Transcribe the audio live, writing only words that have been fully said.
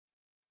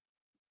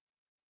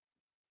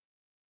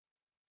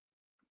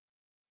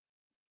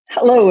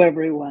Hello,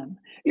 everyone.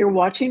 You're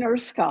watching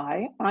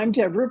EarthSky. I'm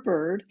Deborah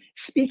Byrd,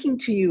 speaking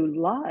to you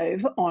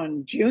live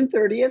on June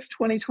 30th,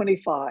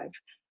 2025.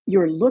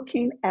 You're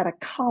looking at a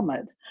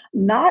comet,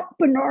 not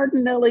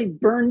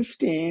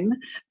Bernardinelli-Bernstein,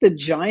 the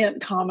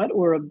giant comet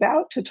we're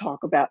about to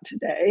talk about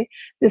today.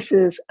 This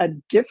is a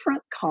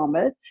different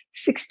comet,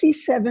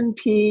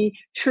 67P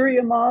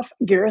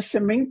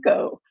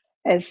Churyumov-Gerasimenko,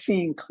 as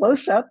seen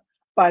close up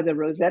by the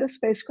Rosetta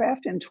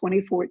spacecraft in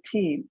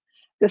 2014.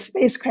 The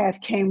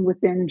spacecraft came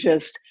within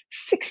just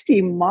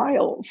 60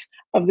 miles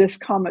of this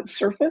comet's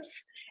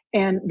surface.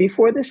 And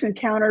before this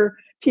encounter,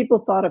 people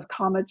thought of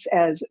comets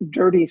as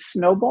dirty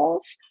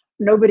snowballs.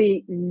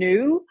 Nobody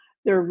knew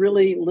they're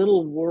really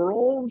little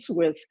worlds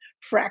with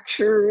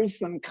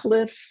fractures and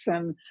cliffs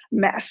and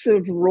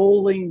massive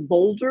rolling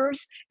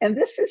boulders. And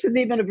this isn't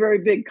even a very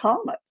big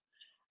comet.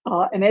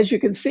 And as you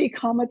can see,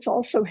 comets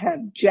also have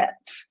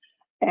jets,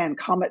 and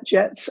comet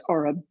jets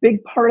are a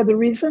big part of the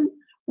reason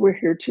we're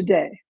here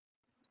today.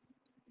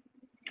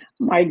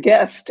 My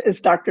guest is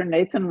Dr.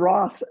 Nathan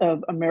Roth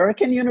of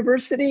American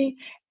University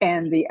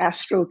and the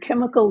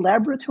Astrochemical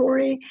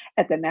Laboratory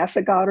at the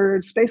NASA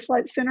Goddard Space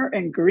Flight Center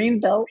in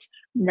Greenbelt,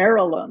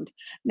 Maryland.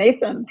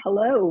 Nathan,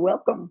 hello,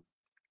 welcome.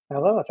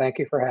 Hello, thank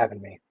you for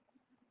having me.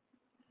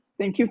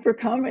 Thank you for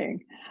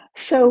coming.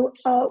 So,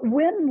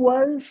 when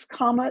was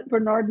Comet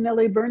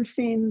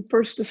Bernardinelli-Bernstein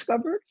first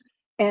discovered?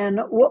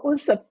 And what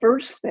was the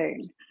first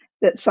thing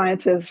that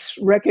scientists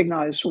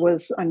recognized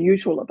was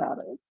unusual about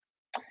it?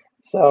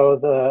 So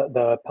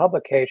the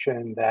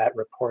publication that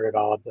reported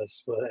all of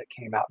this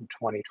came out in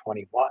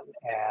 2021,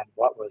 and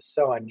what was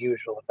so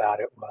unusual about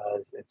it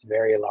was its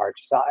very large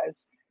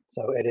size.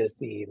 So it is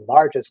the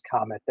largest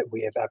comet that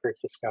we have ever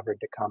discovered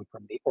to come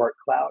from the Oort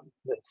cloud,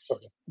 this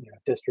sort of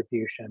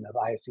distribution of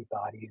icy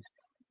bodies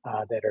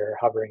that are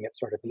hovering at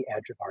sort of the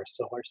edge of our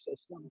solar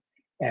system.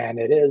 And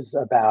it is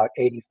about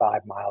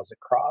 85 miles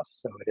across,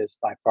 so it is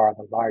by far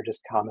the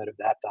largest comet of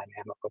that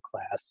dynamical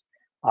class.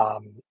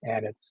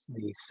 And it's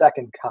the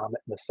second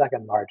comet, the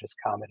second largest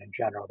comet in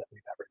general that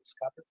we've ever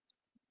discovered.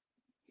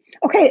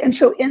 Okay, and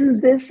so in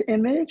this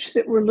image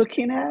that we're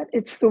looking at,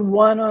 it's the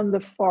one on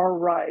the far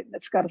right.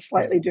 It's got a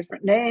slightly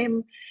different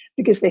name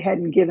because they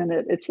hadn't given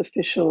it its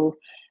official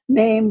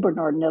name,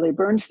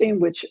 Bernardinelli-Bernstein,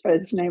 which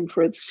is named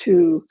for its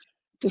two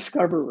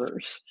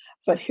discoverers.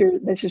 But here,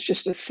 this is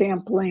just a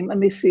sampling. Let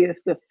me see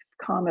if the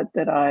comet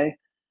that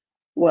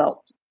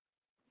well,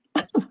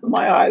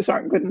 my eyes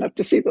aren't good enough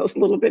to see those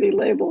little bitty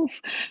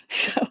labels.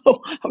 So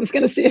I was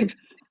going to see if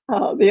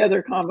the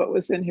other comet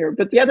was in here.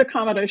 But the other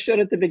comet I showed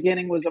at the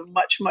beginning was a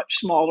much, much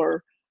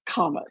smaller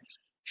comet.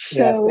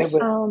 Yes, So, it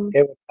would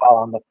fall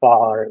on the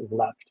far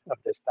left of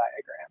this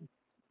diagram.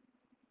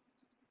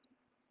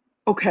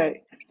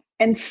 okay.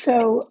 And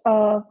so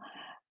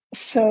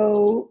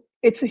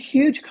it's a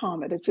huge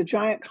comet. It's a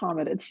giant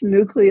comet. Its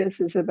nucleus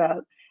is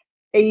about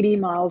 80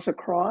 miles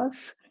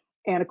across.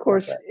 And of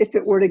course, Okay. if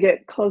it were to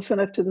get close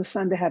enough to the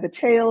sun to have a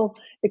tail,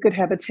 it could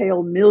have a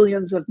tail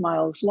millions of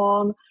miles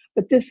long.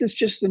 But this is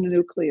just the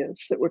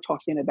nucleus that we're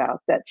talking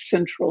about, that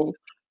central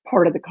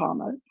part of the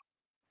comet.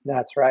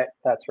 That's right.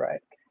 That's right.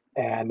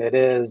 And it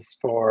is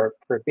for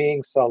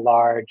being so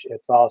large,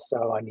 it's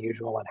also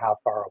unusual in how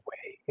far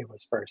away it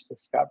was first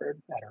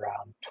discovered at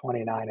around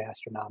 29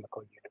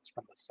 astronomical units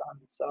from the sun.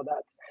 So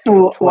that's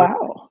Oh, 20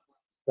 wow.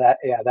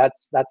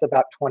 that's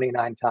about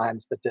 29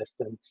 times the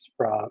distance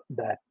from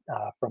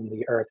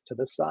the Earth to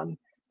the sun.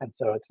 And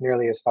so it's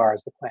nearly as far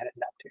as the planet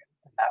Neptune.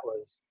 And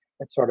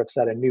it sort of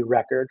set a new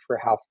record for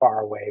how far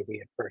away we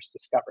had first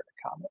discovered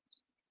a comet.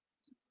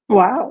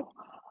 Wow.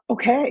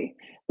 Okay.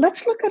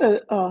 Let's look at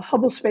a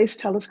Hubble Space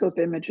Telescope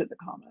image of the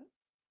comet.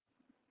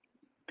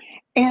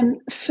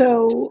 And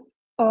so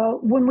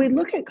when we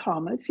look at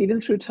comets, even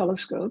through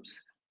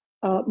telescopes,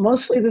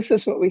 mostly this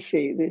is what we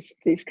see,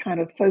 these kind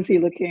of fuzzy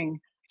looking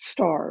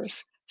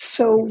stars.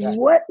 So Exactly.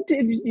 what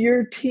did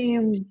your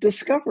team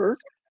discover,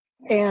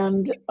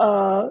 and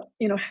how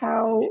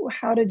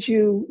did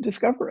you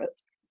discover it?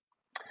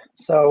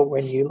 So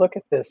when you look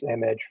at this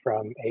image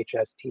from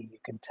HST, you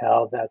can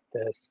tell that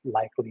this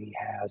likely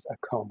has a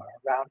coma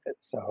around it.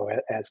 So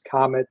as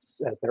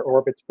comets, as their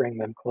orbits bring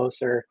them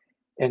closer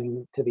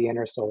into the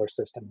inner solar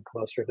system,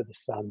 closer to the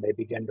sun, they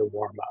begin to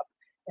warm up.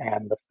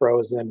 And the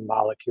frozen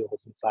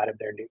molecules inside of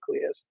their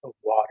nucleus, the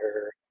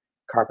water,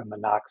 carbon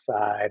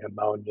monoxide,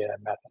 ammonia,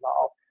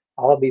 methanol,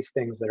 all of these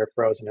things that are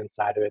frozen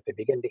inside of it, they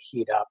begin to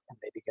heat up and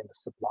they begin to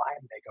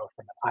sublime. They go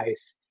from an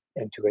ice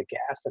into a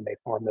gas and they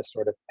form this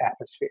sort of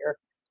atmosphere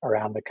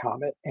around the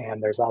comet.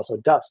 And there's also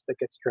dust that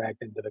gets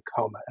dragged into the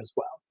coma as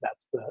well.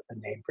 That's the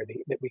name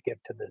that we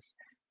give to this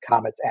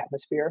comet's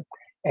atmosphere.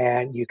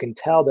 And you can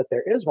tell that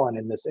there is one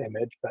in this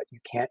image, but you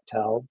can't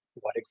tell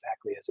what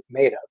exactly is it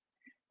made of.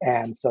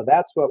 And so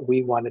that's what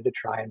we wanted to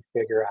try and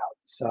figure out.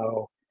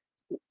 So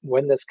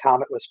when this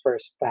comet was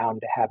first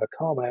found to have a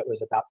coma, it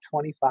was about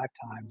 25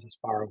 times as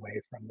far away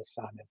from the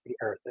sun as the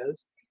Earth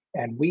is.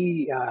 And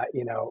we,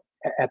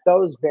 at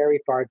those very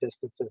far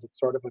distances, it's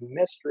sort of a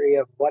mystery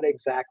of what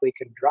exactly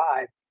can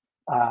drive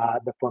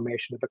the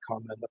formation of a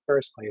coma in the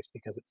first place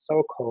because it's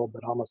so cold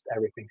that almost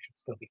everything should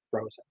still be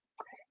frozen.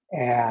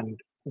 And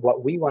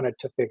what we wanted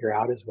to figure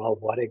out is, well,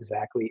 what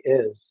exactly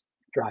is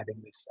driving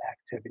this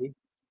activity?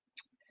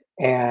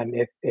 And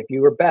if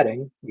you were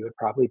betting, you would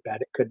probably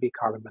bet it could be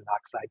carbon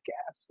monoxide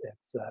gas.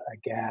 It's a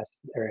gas,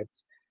 or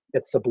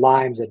it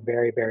sublimes at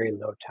very, very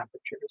low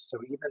temperatures. So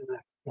even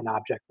if an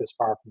object this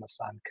far from the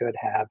sun could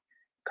have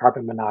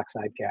carbon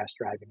monoxide gas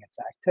driving its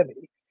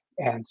activity.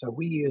 And so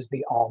we use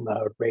the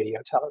ALMA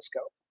radio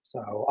telescope.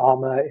 So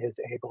ALMA is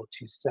able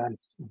to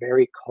sense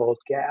very cold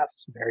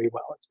gas very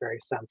well. It's very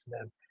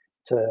sensitive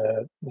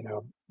to,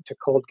 to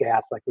cold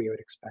gas like we would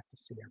expect to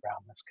see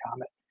around this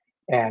comet.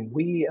 And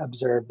we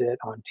observed it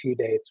on 2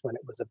 dates when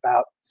it was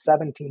about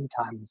 17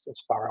 times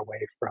as far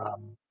away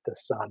from the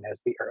sun as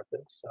the Earth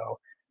is. So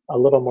a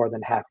little more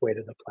than halfway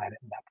to the planet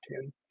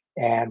Neptune.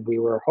 And we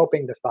were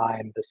hoping to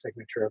find the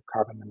signature of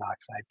carbon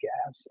monoxide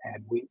gas.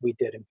 And we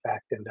did, in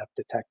fact, end up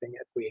detecting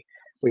it.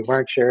 We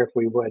weren't sure if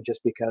we would just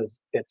because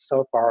it's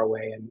so far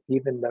away. And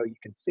even though you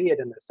can see it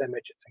in this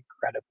image, it's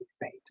incredibly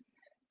faint.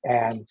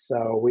 And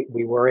so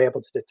we were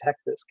able to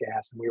detect this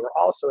gas, and we were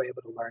also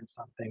able to learn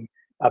something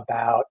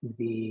about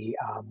we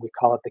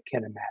call it the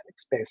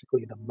kinematics,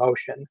 basically the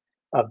motion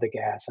of the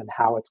gas and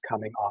how it's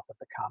coming off of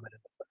the comet in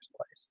the first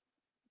place.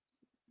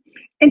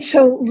 And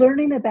so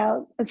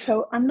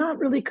so I'm not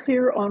really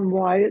clear on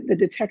why the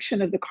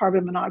detection of the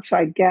carbon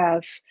monoxide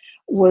gas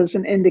was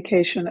an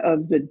indication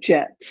of the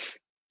jets.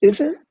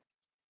 Is it?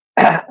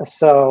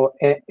 So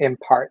in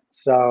part,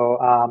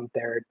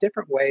 there are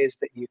different ways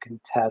that you can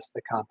test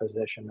the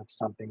composition of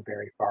something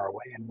very far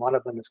away, and one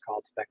of them is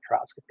called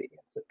spectroscopy.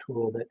 It's a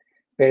tool that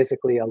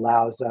basically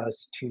allows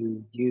us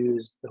to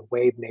use the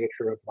wave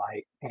nature of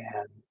light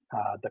and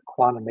the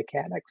quantum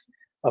mechanics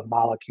of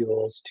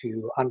molecules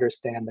to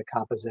understand the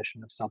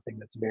composition of something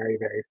that's very,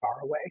 very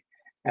far away.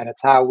 And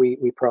it's how we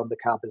probe the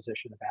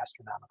composition of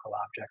astronomical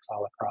objects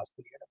all across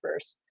the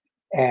universe.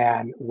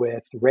 And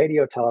with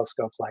radio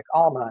telescopes like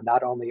ALMA,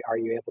 not only are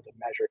you able to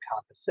measure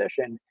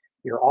composition,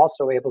 you're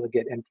also able to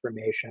get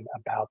information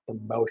about the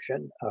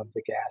motion of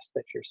the gas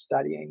that you're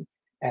studying.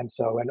 And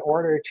so in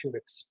order to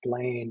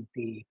explain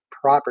the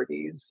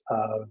properties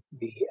of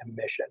the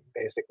emission,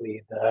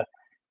 basically the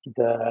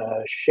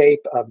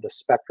shape of the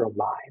spectral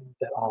line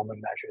that ALMA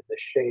measured, the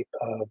shape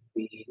of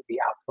the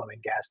outflowing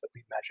gas that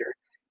we measure,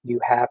 you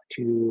have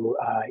to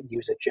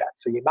use a jet.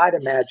 So you might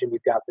imagine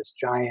you've got this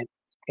giant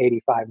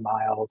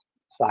 85-mile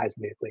size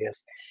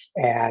nucleus,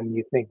 and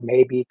you think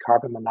maybe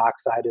carbon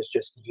monoxide is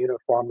just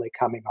uniformly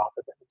coming off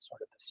of it in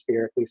sort of a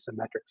spherically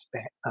symmetric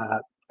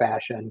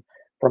fashion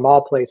from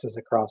all places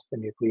across the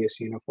nucleus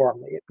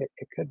uniformly.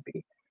 It could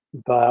be.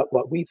 But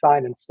what we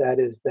find instead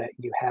is that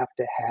you have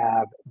to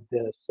have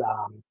this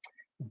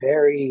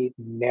very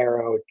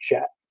narrow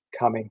jet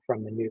coming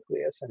from the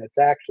nucleus. And it's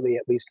actually,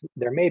 at least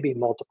there may be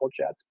multiple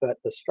jets, but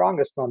the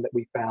strongest one that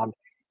we found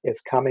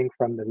is coming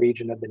from the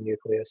region of the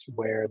nucleus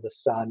where the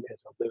sun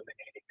is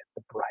illuminating at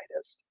the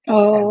brightest.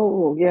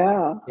 Oh,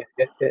 yeah.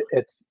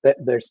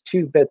 There's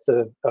 2 bits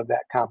of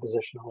that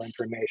compositional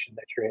information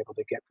that you're able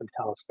to get from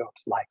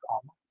telescopes like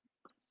ALMA.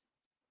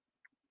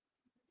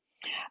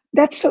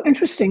 That's so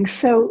interesting.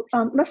 So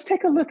let's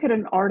take a look at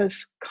an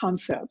artist's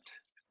concept.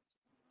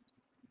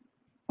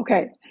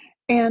 Okay.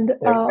 And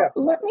There you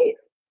go.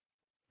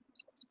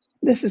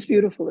 this is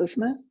beautiful,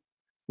 isn't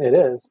it? It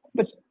is.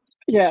 But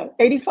yeah,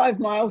 85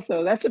 miles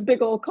though, that's a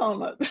big old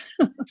comet.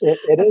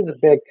 It is a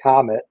big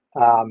comet,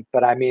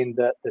 but I mean,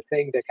 the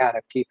thing to kind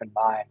of keep in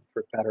mind,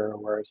 for better or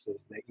worse,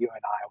 is that you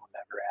and I will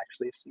never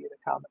actually see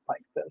a comet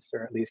like this,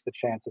 or at least the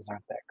chances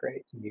aren't that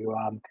great.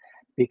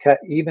 Because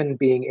even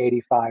being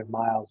 85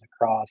 miles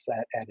across,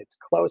 at its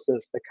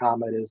closest, the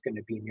comet is going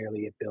to be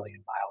nearly 1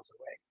 billion miles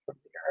away from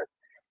the Earth,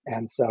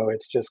 and so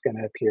it's just going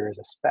to appear as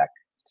a speck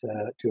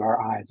to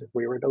our eyes if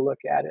we were to look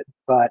at it.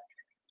 But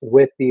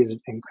with these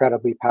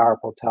incredibly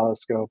powerful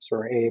telescopes,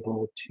 we're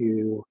able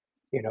to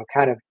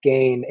kind of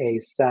gain a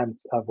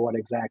sense of what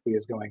exactly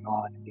is going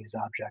on in these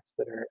objects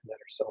that are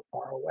so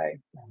far away,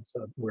 and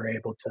so we're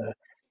able to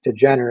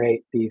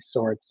generate these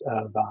sorts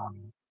of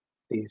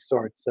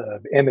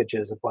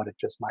images of what it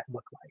just might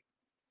look like.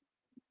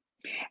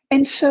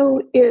 And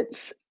so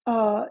it's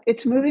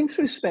moving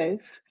through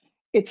space.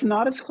 It's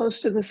not as close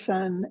to the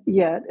sun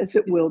yet as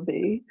it will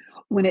be.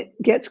 When it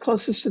gets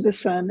closest to the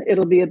sun,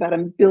 it'll be about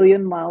 1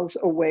 billion miles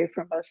away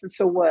from us. And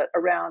so what,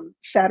 around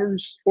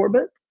Saturn's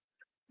orbit?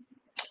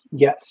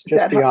 Yes, Is just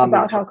that beyond the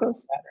about how orbit of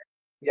close? Saturn.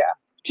 Yeah,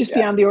 Just yeah,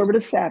 beyond the orbit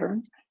of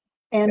Saturn.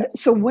 And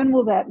yes. so when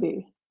will that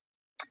be?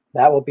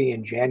 That will be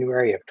in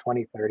January of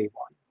 2031.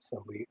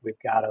 So we've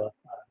got a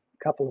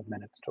couple of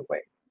minutes to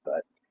wait,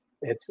 but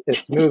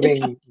it's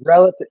moving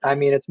relative. I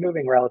mean, it's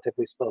moving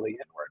relatively slowly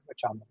inward, which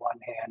on the one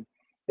hand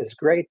is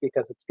great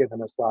because it's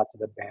given us lots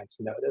of advance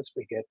notice.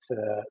 We get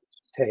to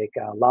take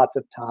lots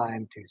of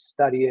time to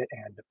study it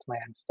and to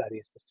plan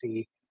studies to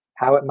see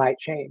how it might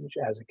change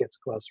as it gets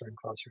closer and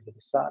closer to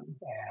the sun.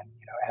 And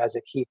as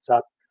it heats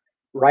up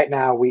right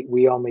now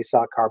we only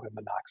saw carbon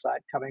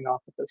monoxide coming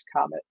off of this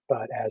comet,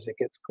 but as it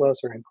gets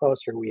closer and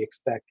closer, we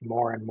expect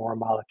more and more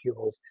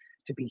molecules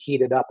to be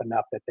heated up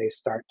enough that they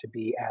start to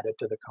be added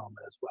to the coma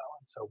as well.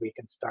 And so we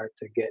can start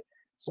to get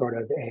sort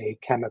of a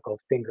chemical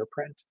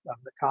fingerprint of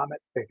the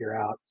comet, figure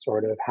out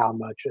sort of how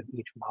much of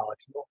each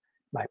molecule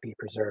might be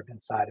preserved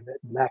inside of it.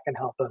 And that can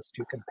help us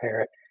to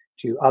compare it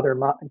to other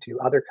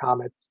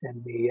comets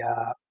in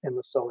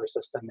the solar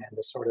system and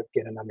to sort of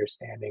get an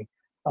understanding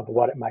of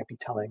what it might be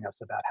telling us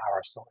about how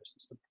our solar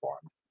system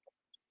formed.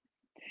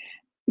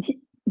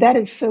 That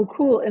is so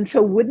cool. And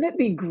so wouldn't it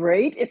be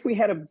great if we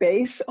had a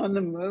base on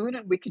the moon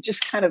and we could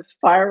just kind of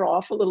fire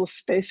off a little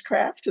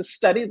spacecraft to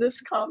study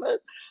this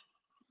comet?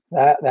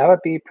 That would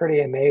be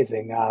pretty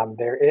amazing.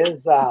 There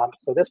is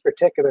so this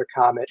particular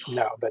comet,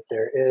 no, but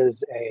there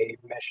is a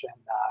mission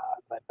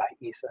led by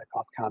ESA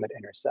called Comet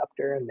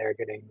Interceptor, and they're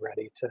getting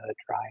ready to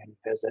try and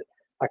visit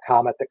a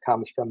comet that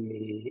comes from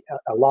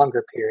a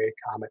longer period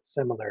comet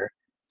similar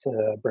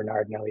to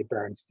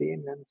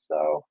Bernardinelli-Bernstein, and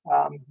so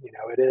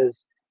it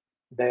is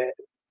that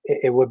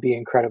it would be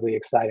incredibly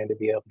exciting to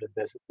be able to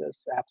visit this,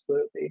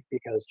 absolutely,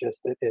 because just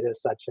it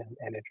is such an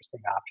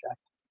interesting object.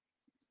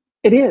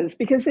 It is,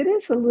 because it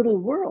is a little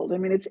world. I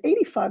mean, it's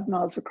 85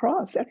 miles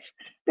across. That's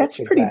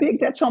pretty big. Exactly.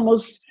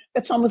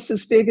 That's almost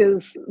as big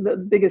as the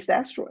biggest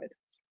asteroid.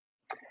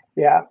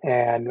 Yeah,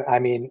 and I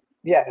mean,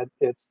 yeah,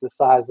 it's the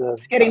size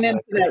It's getting of a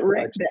into pretty that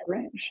large.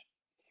 range.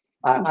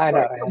 I'm I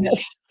know, sorry. Go and ahead.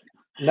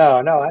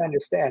 no, no, I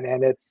understand,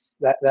 and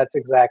that's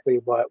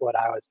exactly what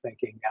I was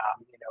thinking.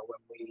 When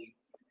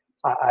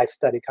I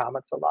study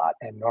comets a lot,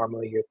 and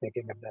normally you're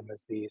thinking of them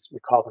as these, we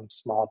call them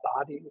small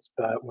bodies,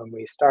 but when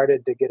we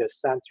started to get a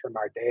sense from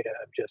our data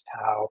of just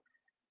how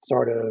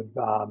sort of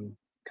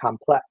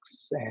complex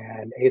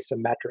and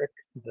asymmetric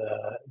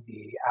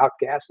the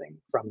outgassing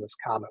from this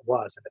comet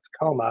was in its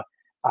coma,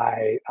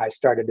 I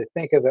started to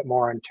think of it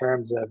more in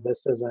terms of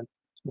this isn't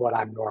what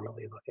I'm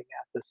normally looking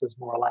at. This is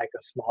more like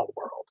a small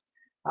world,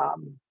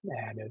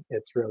 and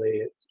it's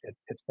really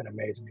it's been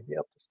amazing to be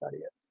able to study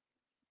it.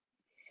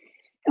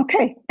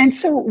 Okay. And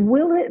so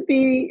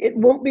it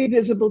won't be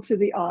visible to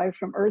the eye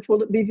from Earth.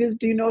 Will it be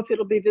do you know if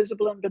it'll be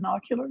visible in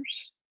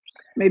binoculars?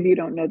 Maybe you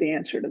don't know the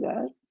answer to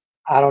that.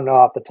 I don't know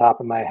off the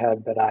top of my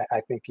head, but I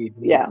think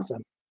Yeah.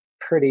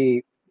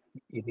 pretty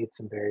you'd need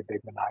some very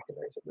big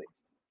binoculars at least.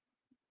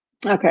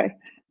 Okay.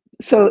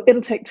 So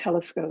it'll take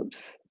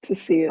telescopes to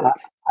see I it,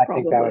 I think that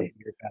would probably.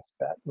 be your best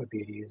bet, would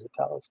be to use a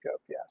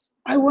telescope, yes.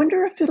 I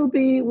wonder if it'll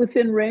be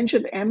within range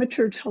of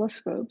amateur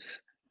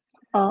telescopes.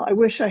 I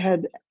wish I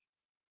had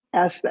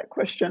asked that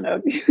question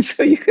of you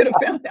so you could have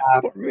found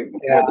out Um, for me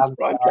yeah, before this I'm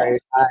sorry.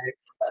 broadcast.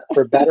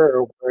 For better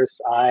or worse,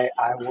 I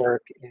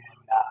work in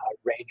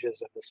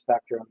ranges of the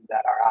spectrum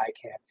that our eye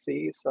can't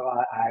see. So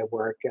I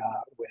work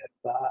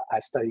I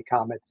study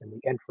comets in the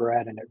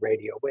infrared and at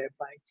radio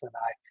wavelengths, and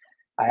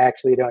I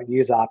actually don't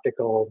use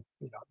optical,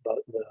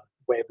 the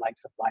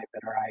wavelengths of light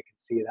that our eye can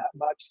see that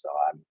much. So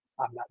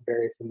I'm not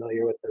very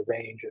familiar with the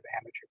range of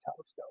amateur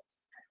telescopes.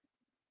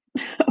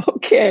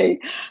 Okay.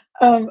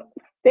 Um,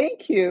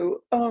 Thank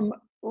you.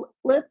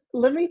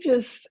 Let me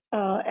just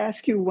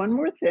ask you one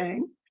more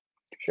thing,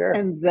 Sure.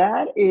 and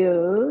that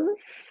is,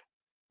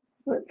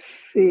 let's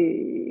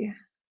see,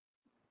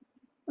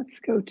 let's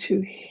go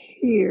to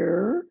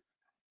here.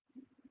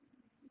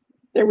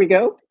 There we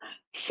go.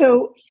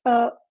 So,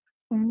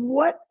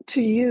 what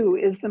to you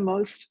is the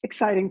most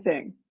exciting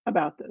thing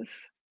about this?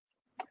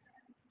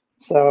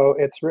 So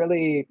it's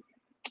really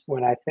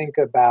when I think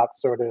about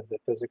sort of the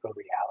physical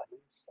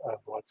realities of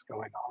what's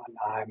going on,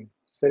 I'm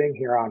sitting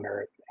here on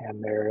Earth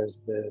and there's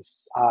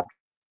this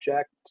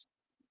object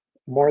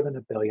more than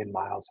 1 billion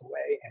miles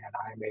away, and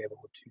I'm able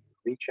to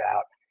reach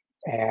out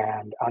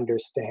and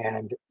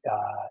understand,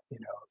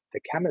 the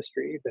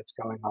chemistry that's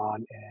going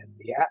on in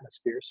the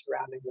atmosphere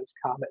surrounding this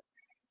comet.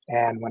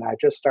 And when I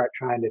just start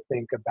trying to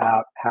think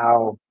about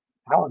how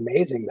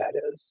amazing that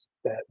is,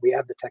 that we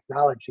have the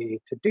technology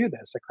to do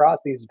this across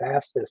these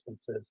vast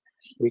distances,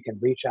 we can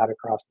reach out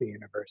across the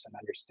universe and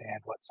understand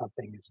what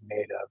something is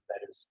made of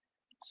that is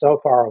so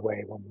far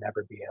away we'll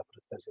never be able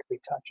to physically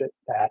touch it.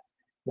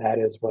 That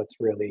is what's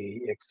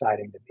really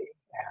exciting to me,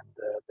 and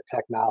the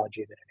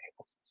technology that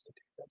enables us to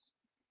do this.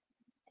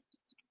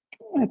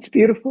 That's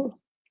beautiful.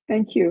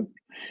 Thank you.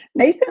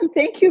 Nathan,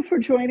 thank you for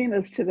joining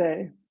us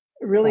today.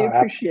 I really Oh,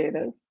 appreciate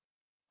it.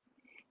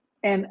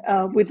 And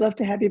we'd love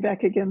to have you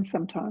back again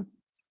sometime.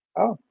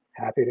 oh,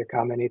 happy to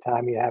come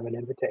anytime you have an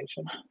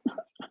invitation.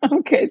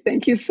 Okay,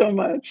 thank you so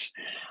much.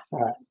 All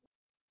right.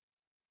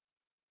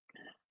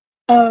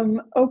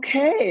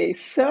 Okay,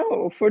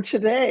 so for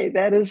today,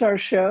 that is our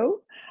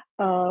show.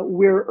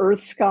 We're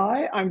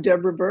EarthSky. I'm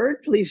Deborah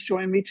Byrd. Please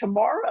join me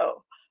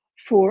tomorrow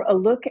for a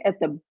look at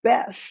the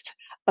best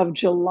of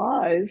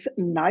July's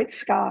night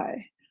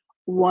sky.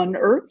 One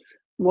Earth,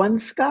 one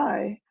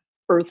sky,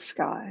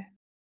 EarthSky.